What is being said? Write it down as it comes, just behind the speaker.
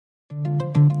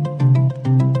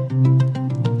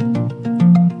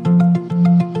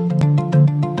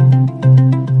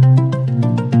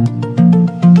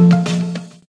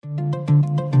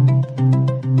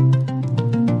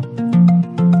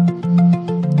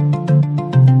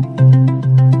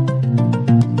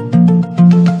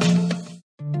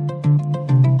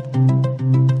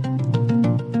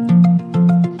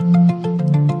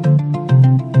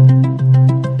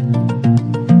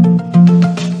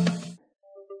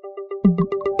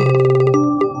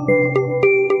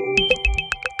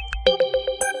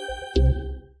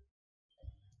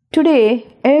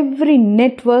Today, every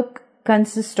network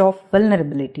consists of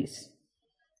vulnerabilities,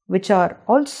 which are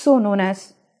also known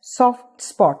as soft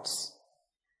spots.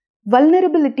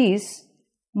 Vulnerabilities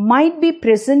might be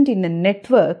present in a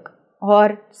network,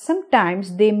 or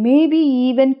sometimes they may be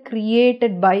even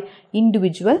created by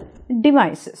individual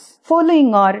devices.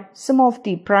 Following are some of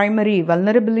the primary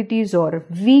vulnerabilities or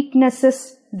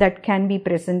weaknesses that can be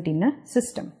present in a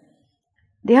system.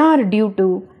 They are due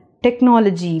to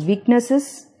technology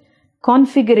weaknesses,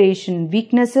 configuration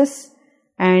weaknesses,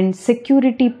 and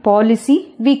security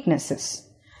policy weaknesses.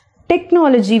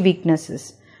 Technology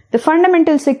weaknesses. The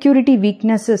fundamental security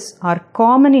weaknesses are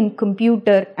common in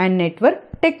computer and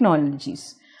network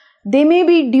technologies. They may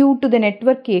be due to the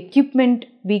network equipment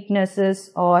weaknesses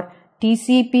or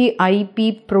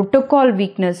TCP/IP protocol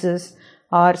weaknesses,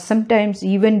 or sometimes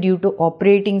even due to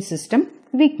operating system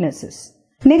weaknesses.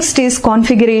 Next is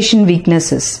configuration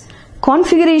weaknesses.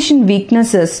 Configuration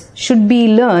weaknesses should be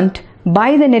learnt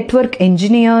by the network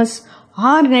engineers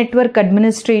or network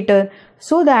administrator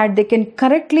so that they can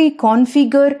correctly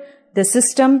configure the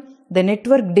system, the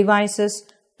network devices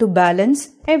to balance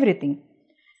everything.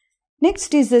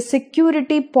 Next is the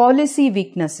security policy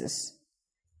weaknesses.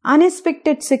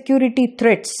 Unexpected security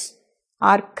threats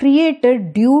are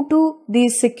created due to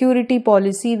these security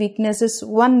policy weaknesses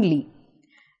only.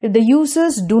 If the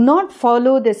users do not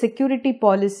follow the security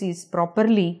policies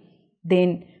properly,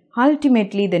 then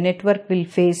ultimately the network will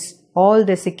face all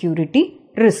the security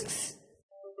risks.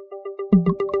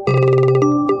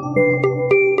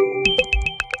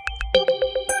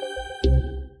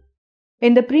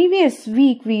 In the previous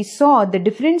week, we saw the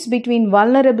difference between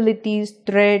vulnerabilities,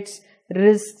 threats,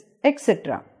 risks,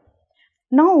 etc.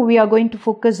 Now we are going to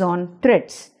focus on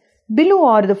threats. Below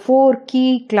are the 4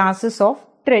 key classes of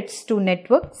threats to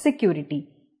network security.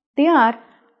 They are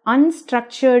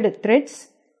unstructured threats,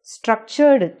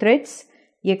 structured threats,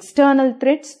 external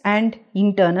threats, and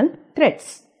internal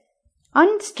threats.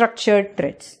 Unstructured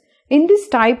threats. In this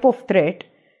type of threat,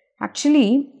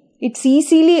 actually it's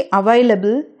easily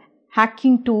available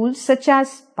hacking tools such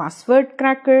as password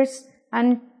crackers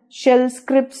and shell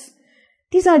scripts.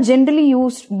 These are generally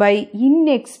used by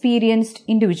inexperienced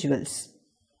individuals.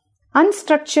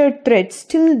 Unstructured threats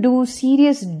still do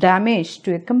serious damage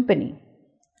to a company.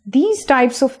 These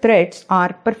types of threats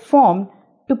are performed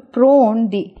to prone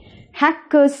the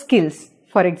hacker's skills.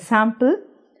 For example,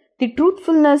 the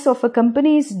truthfulness of a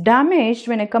company is damaged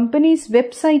when a company's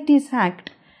website is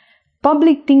hacked.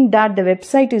 Public think that the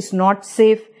website is not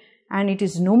safe and it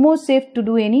is no more safe to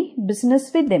do any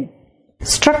business with them.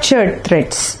 Structured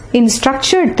threats. In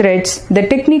structured threats, the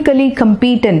technically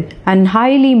competent and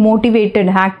highly motivated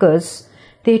hackers,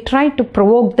 they try to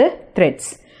provoke the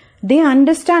threats. They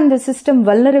understand the system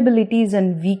vulnerabilities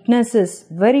and weaknesses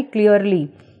very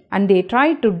clearly, and they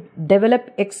try to develop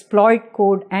exploit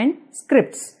code and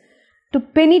scripts to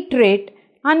penetrate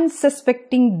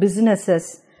unsuspecting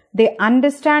businesses. They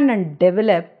understand and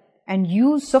develop and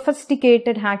use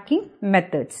sophisticated hacking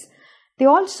methods. They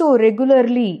also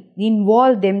regularly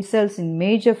involve themselves in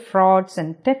major frauds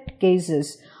and theft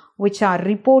cases which are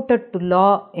reported to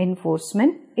law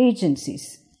enforcement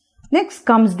agencies. Next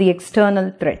comes the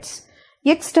external threats.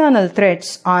 External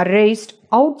threats are raised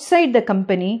outside the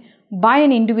company by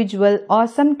an individual or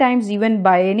sometimes even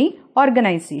by any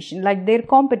organization like their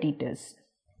competitors.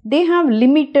 They have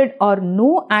limited or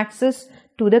no access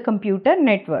to the computer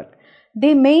network.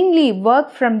 They mainly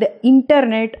work from the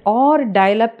internet or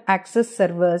dial-up access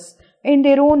servers in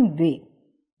their own way.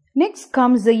 Next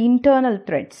comes the internal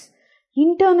threats.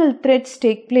 Internal threats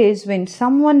take place when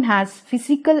someone has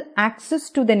physical access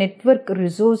to the network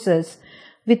resources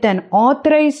with an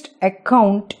authorized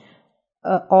account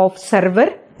of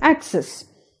server access.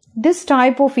 This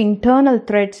type of internal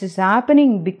threats is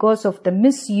happening because of the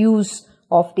misuse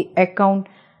of the account.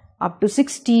 Up to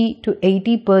 60 to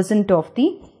 80% of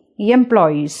the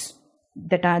employees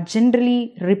that are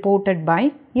generally reported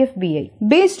by FBI.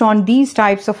 Based on these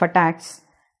types of attacks,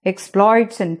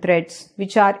 exploits and threats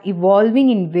which are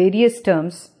evolving in various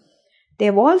terms, they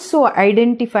have also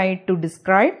identified to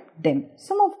describe them.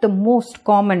 Some of the most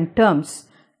common terms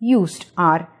used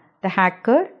are the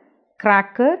hacker,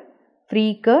 cracker,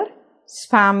 phreaker,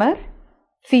 spammer,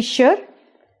 phisher,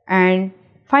 and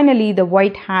finally the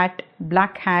white hat,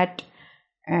 black hat,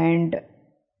 and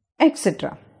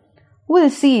etc. We'll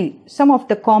see some of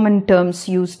the common terms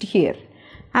used here.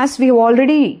 As we have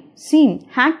already seen,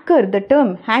 hacker, the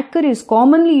term hacker is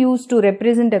commonly used to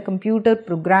represent a computer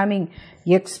programming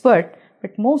expert,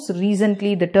 but most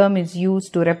recently the term is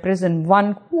used to represent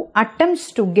one who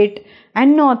attempts to get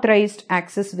unauthorized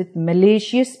access with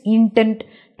malicious intent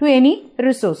to any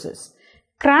resources.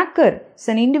 Cracker is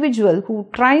an individual who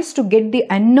tries to get the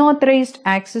unauthorized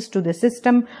access to the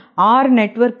system or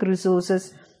network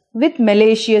resources with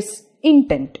malicious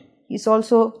intent. He is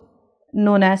also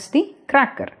known as the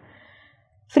cracker.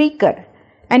 Phreaker,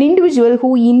 an individual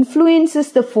who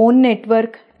influences the phone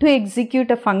network to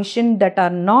execute a function that are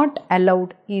not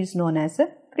allowed, is known as a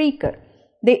phreaker.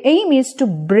 The aim is to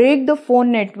break the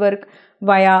phone network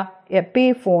via a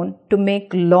payphone to make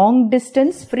long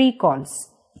distance free calls.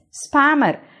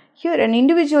 Spammer, here an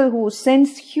individual who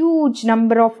sends huge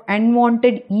number of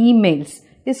unwanted emails,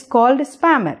 is called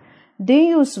spammer. They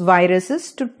use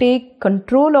viruses to take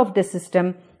control of the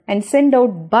system and send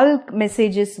out bulk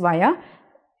messages via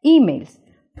emails.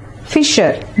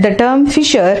 Phisher, the term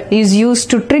phisher is used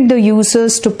to trick the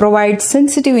users to provide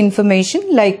sensitive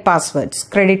information like passwords,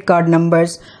 credit card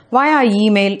numbers via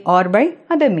email or by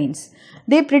other means.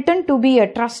 They pretend to be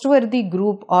a trustworthy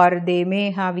group, or they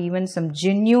may have even some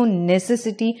genuine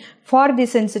necessity for the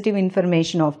sensitive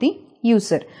information of the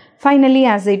user. Finally,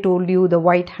 as I told you, the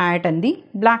white hat and the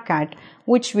black hat,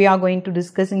 which we are going to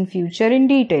discuss in future in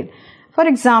detail. For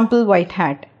example, white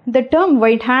hat. The term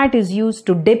white hat is used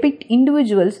to depict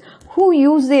individuals who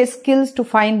use their skills to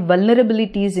find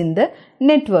vulnerabilities in the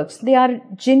networks. They are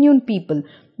genuine people.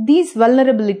 These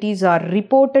vulnerabilities are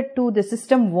reported to the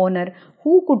system owner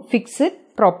who could fix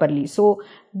it properly. So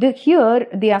here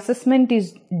the assessment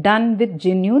is done with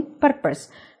genuine purpose.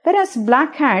 Whereas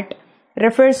black hat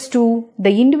refers to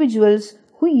the individuals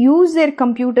who use their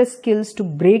computer skills to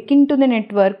break into the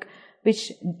network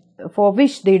for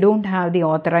which they don't have the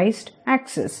authorized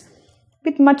access.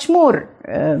 With much more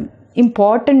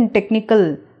important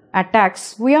technical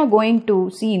attacks we are going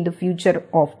to see in the future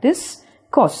of this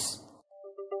course.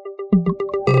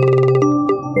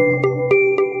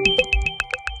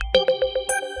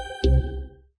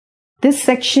 This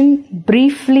section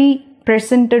briefly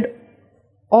presented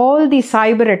all the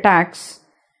cyber attacks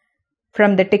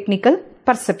from the technical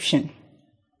perception.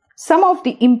 Some of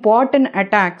the important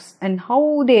attacks and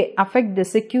how they affect the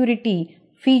security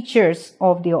features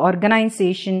of the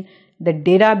organization, the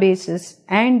databases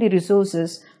and the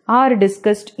resources are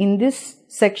discussed in this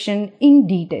section in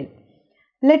detail.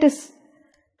 Let us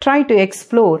try to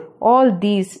explore all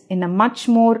these in a much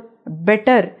more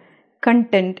better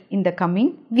content in the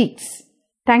coming weeks.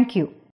 Thank you.